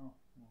 Oh,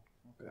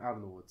 okay. Out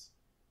in the woods.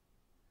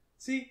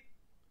 See,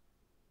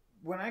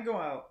 when I go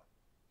out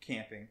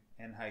camping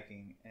and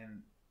hiking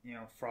and,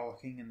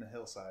 frolicking in the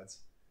hillsides,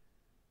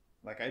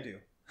 like I do,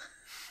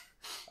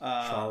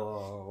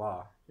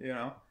 Tra-la-la-la.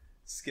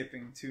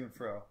 skipping to and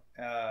fro,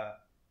 I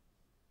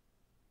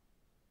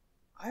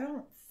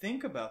don't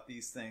think about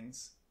these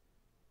things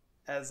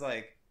as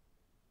like,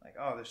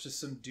 oh, there's just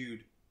some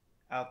dude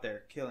out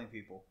there killing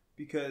people.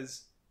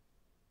 Because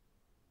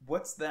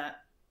what's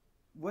that?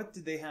 What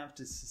did they have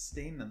to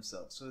sustain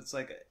themselves? So it's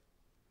like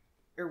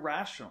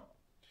irrational.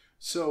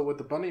 So with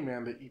the bunny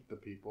man, they eat the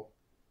people.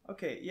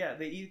 Okay, yeah,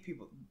 they eat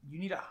people. You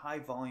need a high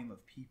volume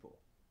of people.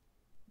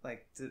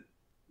 Like,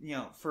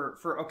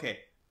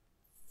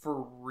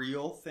 for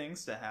real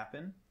things to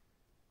happen,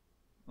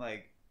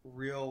 like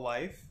real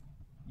life,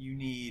 you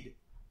need...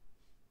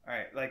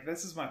 Alright, like,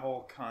 this is my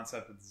whole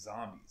concept with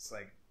zombies.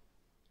 Like,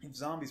 if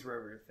zombies were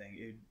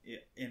everything,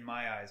 it in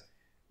my eyes,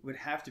 would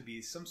have to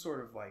be some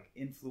sort of, like,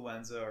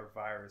 influenza or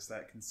virus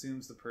that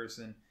consumes the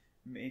person,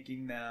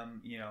 making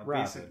them,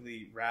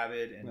 basically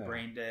rabid and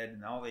brain dead,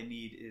 and all they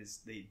need is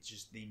they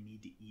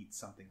need to eat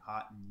something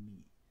hot and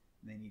meat.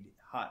 They need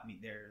hot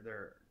meat.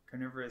 They're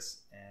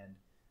carnivorous and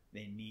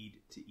they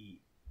need to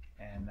eat,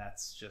 and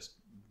that's just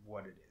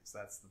what it is.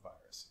 That's the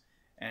virus.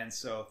 And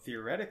so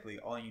theoretically,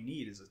 all you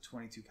need is a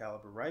 .22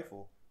 caliber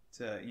rifle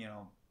to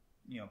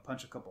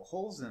punch a couple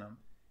holes in them,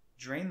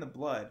 drain the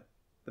blood.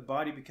 The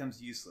body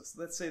becomes useless.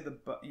 Let's say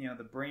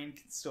the brain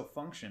can still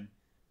function,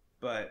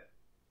 but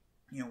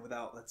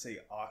without, let's say,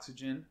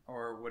 oxygen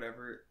or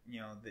whatever,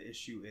 the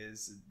issue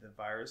is, the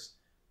virus,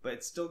 but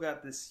it's still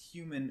got this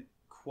human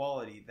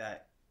quality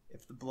that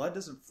if the blood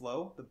doesn't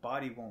flow, the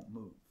body won't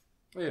move.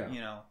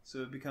 Yeah.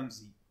 So it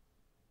becomes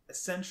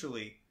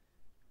essentially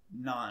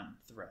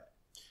non-threat.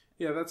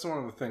 Yeah, that's one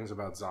of the things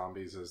about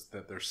zombies is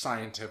that they're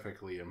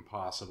scientifically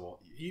impossible.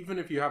 Even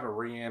if you have a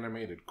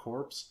reanimated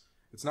corpse,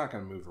 it's not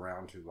going to move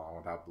around too long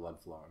without blood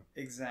flowing.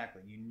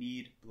 Exactly. You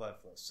need blood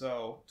flow.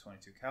 So,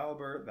 .22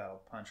 caliber,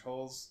 that'll punch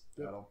holes,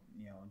 that'll,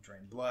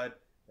 drain blood,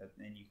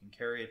 and you can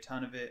carry a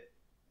ton of it,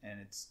 and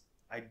it's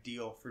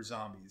ideal for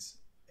zombies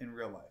in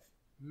real life.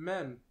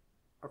 Men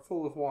are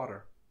full of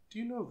water. Do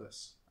you know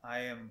this? I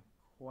am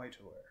quite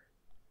aware.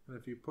 And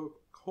if you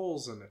poke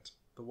holes in it,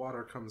 the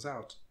water comes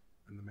out,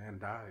 and the man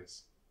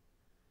dies.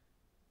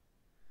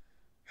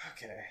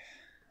 Okay.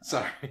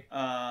 Sorry.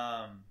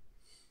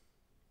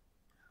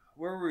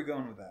 Where were we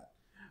going with that?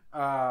 But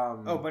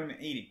I'm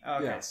eating.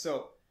 Okay, yeah.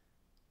 So,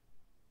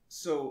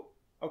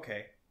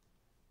 okay.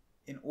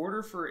 In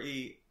order for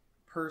a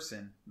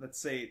person, let's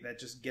say, that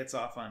just gets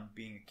off on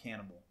being a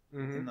cannibal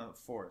in the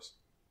forest,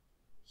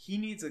 he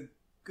needs a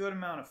good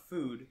amount of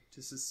food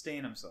to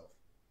sustain himself,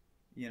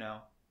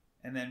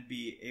 and then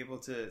be able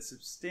to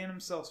sustain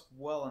himself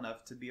well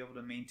enough to be able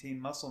to maintain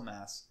muscle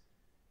mass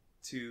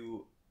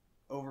to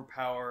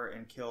overpower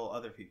and kill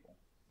other people.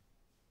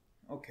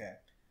 Okay.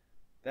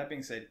 That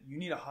being said, you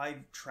need a high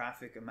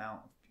traffic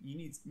amount. You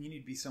need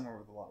to be somewhere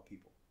with a lot of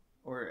people,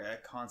 or a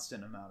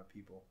constant amount of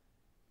people,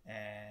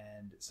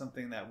 and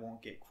something that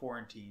won't get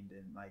quarantined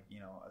and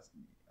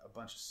a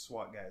bunch of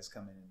SWAT guys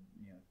come in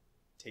and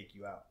take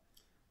you out.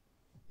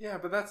 Yeah,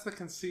 but that's the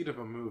conceit of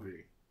a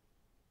movie.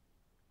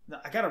 No,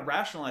 I gotta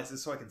rationalize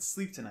this so I can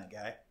sleep tonight,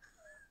 guy.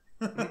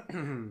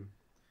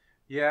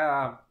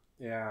 Yeah.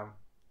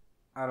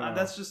 I don't know.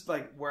 That's just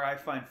like where I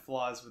find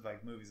flaws with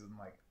like movies. I'm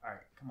like, all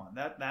right, come on,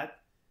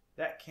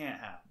 that can't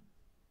happen.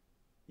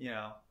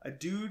 A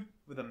dude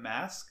with a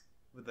mask,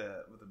 with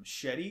a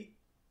machete,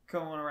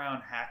 going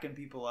around hacking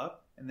people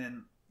up, and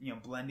then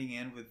blending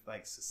in with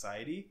like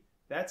society.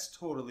 That's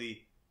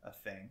totally a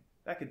thing.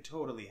 That could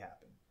totally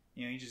happen.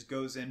 He just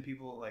goes in.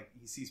 People like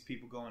he sees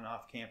people going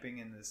off camping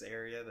in this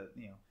area that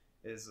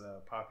is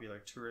a popular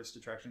tourist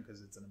attraction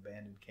because it's an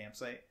abandoned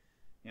campsite.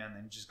 And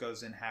then just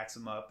goes in, hacks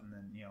them up, and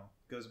then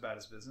goes about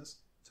his business.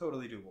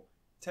 Totally doable.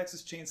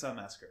 Texas Chainsaw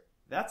Massacre.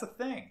 That's a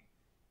thing.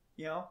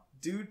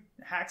 Dude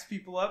hacks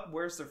people up,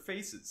 wears their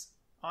faces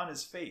on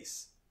his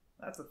face.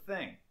 That's a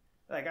thing.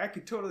 Like, I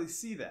could totally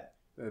see that.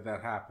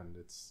 That happened.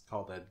 It's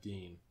called Ed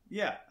Gein.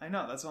 Yeah, I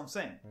know. That's what I'm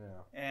saying.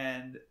 Yeah.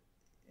 And,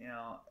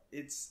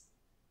 it's...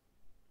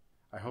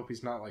 I hope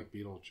he's not like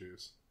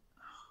Beetlejuice.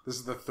 This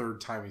is the third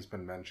time he's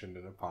been mentioned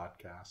in a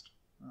podcast.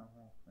 Oh,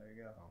 well, there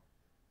you go.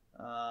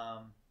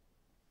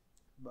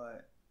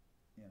 But,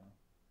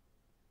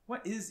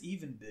 what is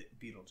even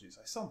Beetlejuice?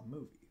 I saw the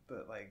movie,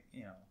 but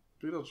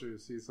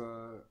Beetlejuice, he's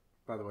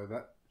by the way,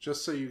 that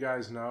just so you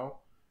guys know,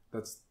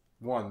 that's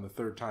the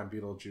third time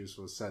Beetlejuice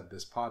was said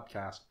this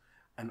podcast,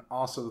 and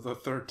also the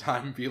third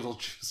time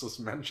Beetlejuice was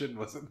mentioned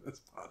was in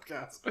this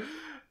podcast.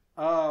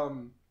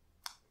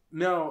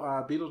 No,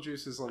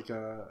 Beetlejuice is like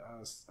a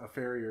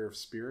farrier of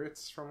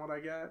spirits, from what I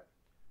get.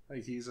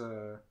 Like, he's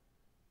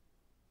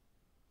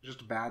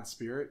just a bad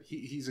spirit.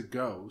 He's a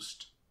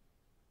ghost,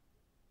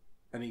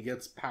 and he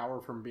gets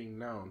power from being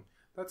known.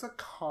 That's a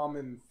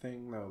common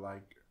thing, though,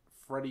 like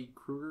Freddy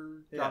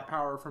Krueger got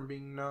power from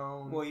being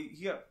known. Well,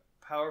 he got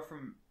power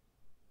from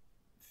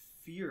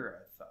fear,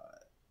 I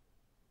thought.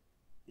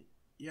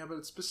 Yeah, but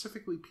it's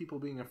specifically people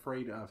being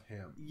afraid of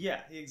him.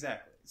 Yeah,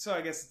 exactly. So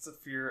I guess it's a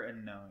fear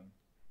and knowing.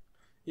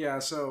 Yeah,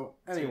 so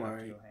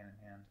anyway. Go hand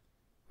in hand.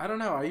 I don't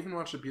know. I even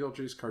watched a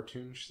Beetlejuice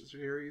cartoon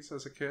series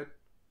as a kid.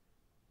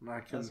 And I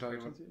couldn't tell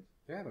you what. Series?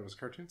 Yeah, there was a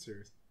cartoon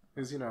series.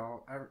 Because,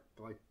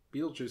 like,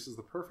 Beetlejuice is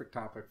the perfect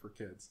topic for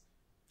kids.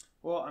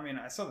 Well, I mean,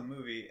 I saw the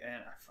movie,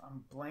 and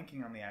I'm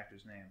blanking on the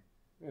actor's name.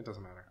 It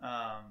doesn't matter.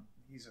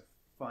 He's a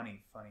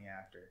funny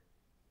actor.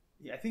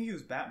 Yeah, I think he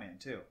was Batman,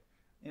 too.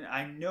 And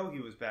I know he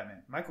was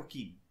Batman. Michael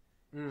Keaton.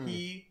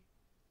 He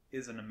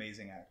is an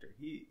amazing actor.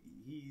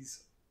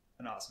 He's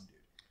an awesome dude.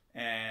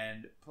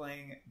 And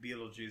playing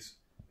Beetlejuice,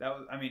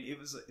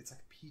 it's like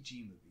a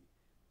PG movie.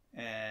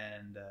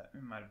 And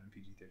it might have been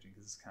PG-13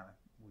 because it's kind of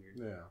weird.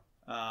 Yeah.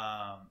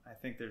 I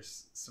think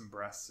there's some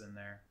breasts in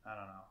there. I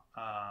don't know.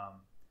 I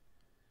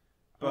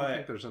don't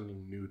think there's any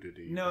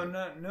nudity. No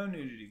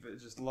nudity, but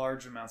just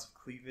large amounts of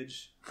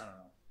cleavage. I don't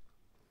know.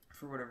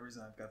 For whatever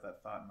reason, I've got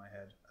that thought in my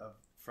head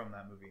from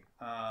that movie.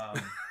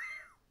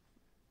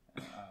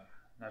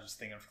 Not just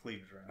thinking of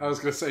cleavage right now. I was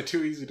going to say,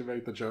 too easy to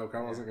make the joke.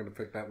 I wasn't going to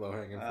pick that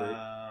low-hanging fruit.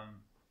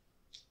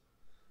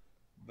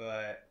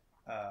 But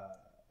I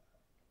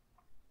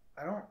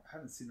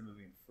haven't seen the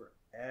movie in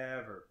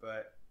forever,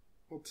 but...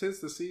 Well, 'tis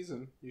the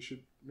season. You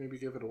should maybe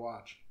give it a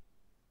watch.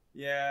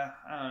 Yeah,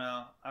 I don't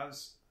know. I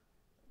was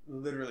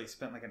literally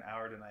spent like an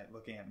hour tonight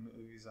looking at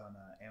movies on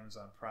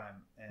Amazon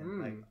Prime,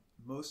 and like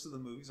most of the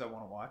movies I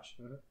want to watch,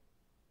 you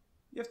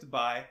have to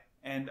buy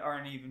and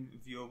aren't even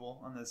viewable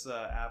on this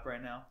app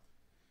right now.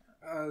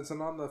 Is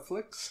it on the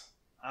Flicks?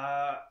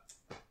 The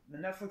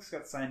Netflix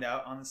got signed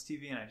out on this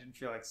TV, and I didn't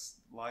feel like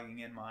logging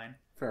in mine.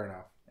 Fair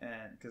enough.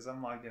 And because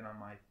I'm logged in on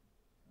my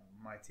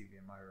TV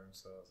in my room,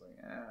 so I was like,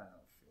 I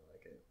don't feel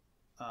like it.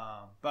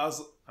 But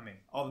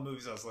all the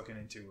movies I was looking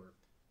into were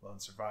Lone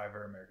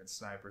Survivor, American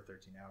Sniper,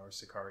 13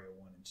 Hours, Sicario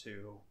 1 and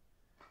 2,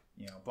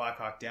 Black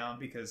Hawk Down,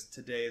 because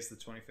today is the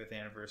 25th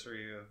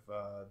anniversary of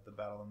the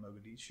Battle of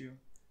Mogadishu.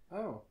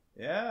 Oh.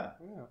 Yeah.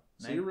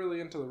 So you're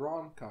really into the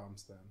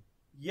rom-coms then?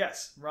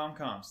 Yes,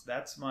 rom-coms.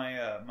 That's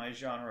my my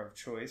genre of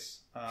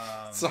choice.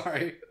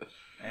 Sorry.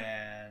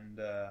 And,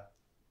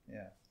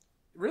 yeah.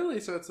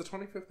 Really? So it's the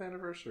 25th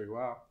anniversary.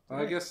 Wow.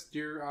 I guess,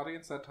 dear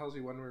audience, that tells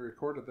you when we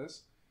recorded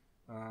this.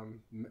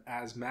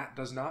 As Matt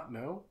does not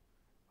know,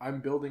 I'm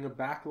building a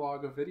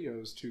backlog of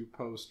videos to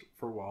post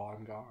for while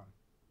I'm gone.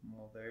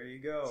 Well, there you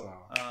go.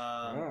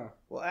 So,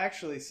 Well,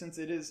 actually, since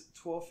it is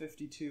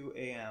 12:52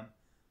 a.m.,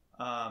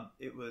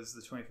 it was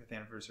the 25th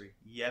anniversary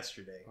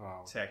yesterday,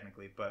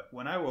 technically. But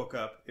when I woke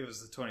up, it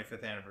was the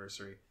 25th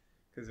anniversary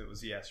because it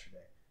was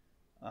yesterday.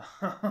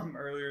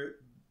 Earlier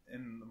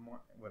in the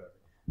morning, whatever.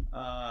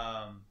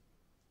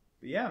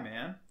 But yeah,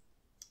 man,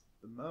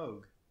 the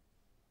Moog,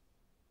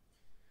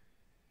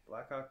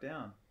 Black Hawk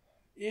Down.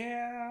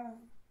 Yeah,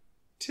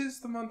 'tis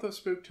the month of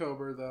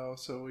Spooktober though,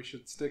 so we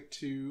should stick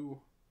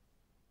to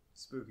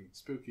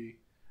spooky.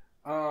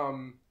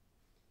 I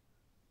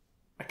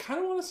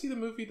kind of want to see the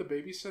movie The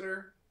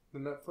Babysitter, the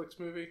Netflix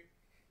movie.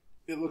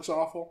 It looks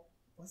awful.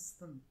 What's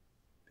The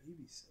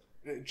Babysitter?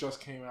 It just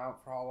came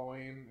out for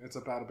Halloween. It's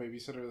about a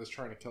babysitter that's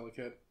trying to kill a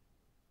kid.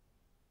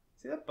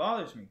 See, that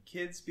bothers me.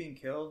 Kids being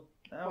killed.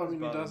 He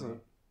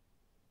doesn't.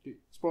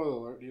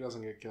 Spoiler alert, he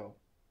doesn't get killed.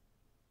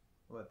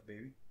 What, the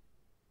baby?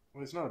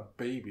 Well, he's not a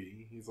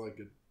baby. He's like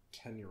a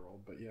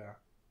 10-year-old, but yeah.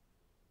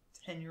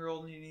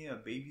 10-year-old needing a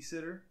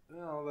babysitter?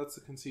 No, that's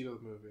the conceit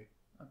of the movie.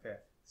 Okay,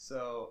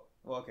 so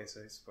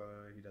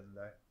spoiler alert, he doesn't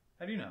die.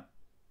 How do you know?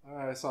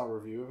 I saw a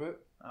review of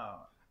it.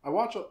 Oh. I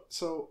watch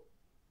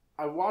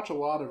a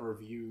lot of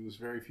reviews,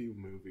 very few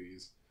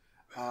movies.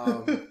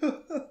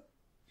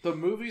 The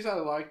movies I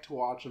like to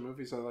watch, the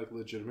movies I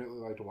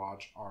legitimately like to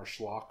watch, are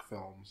schlock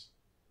films.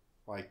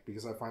 Like,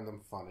 because I find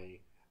them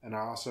funny. And I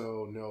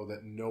also know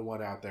that no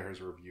one out there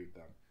has reviewed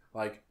them.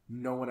 Like,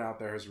 no one out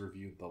there has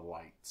reviewed The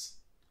Lights.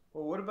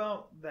 Well, what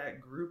about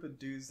that group of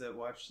dudes that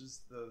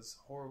watches those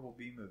horrible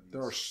B movies?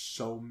 There are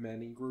so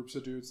many groups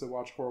of dudes that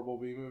watch horrible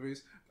B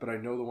movies, but I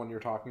know the one you're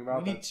talking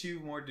about. We need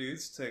 2 more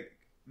dudes to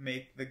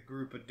make the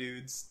group of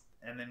dudes,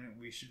 and then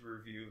we should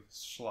review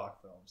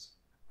schlock films.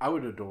 I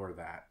would adore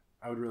that.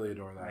 I would really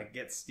adore that. Like,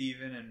 get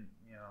Steven and,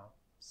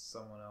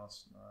 someone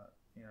else. I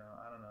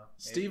don't know.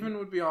 Maybe. Steven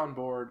would be on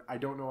board. I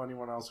don't know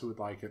anyone else who would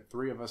like it.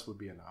 3 of us would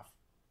be enough.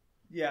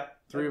 Yeah.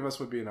 3 of us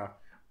would be enough.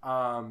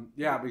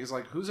 Yeah, because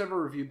who's ever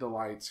reviewed The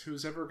Lights?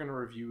 Who's ever going to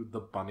review The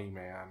Bunny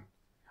Man?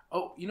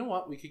 Oh, you know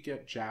what? We could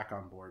get Jack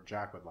on board.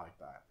 Jack would like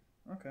that.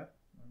 Okay.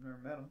 I've never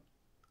met him.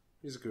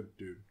 He's a good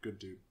dude. Good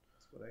dude.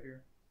 That's what I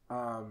hear.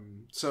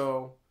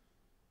 So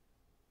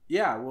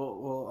yeah,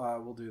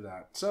 we'll do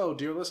that. So,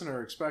 dear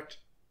listener, expect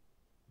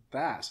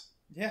that.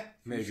 Yeah,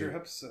 future maybe.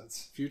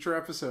 Future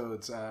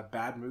episodes,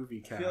 bad movie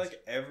cast. I feel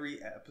like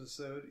every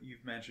episode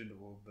you've mentioned,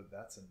 but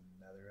that's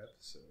another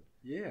episode.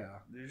 Yeah.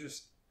 They're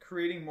just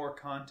creating more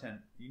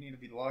content. You need to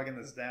be logging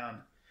this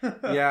down.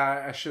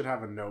 Yeah, I should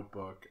have a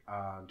notebook.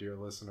 Dear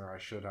listener, I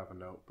should have a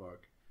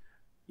notebook.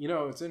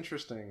 It's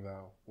interesting,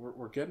 though.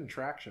 We're getting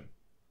traction.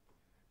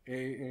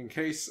 In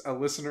case a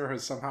listener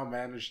has somehow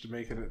managed to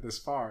make it this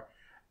far,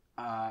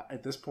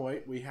 at this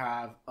point, we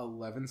have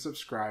 11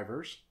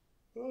 subscribers.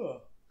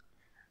 Ugh.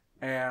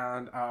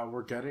 And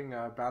we're getting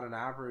about an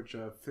average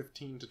of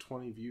 15 to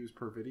 20 views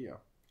per video.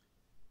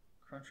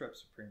 Crunchwrap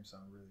Supreme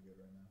sound really good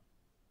right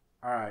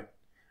now. All right.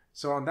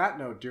 So on that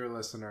note, dear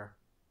listener,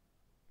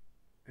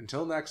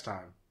 until next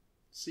time,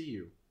 see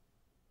you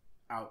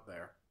out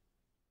there.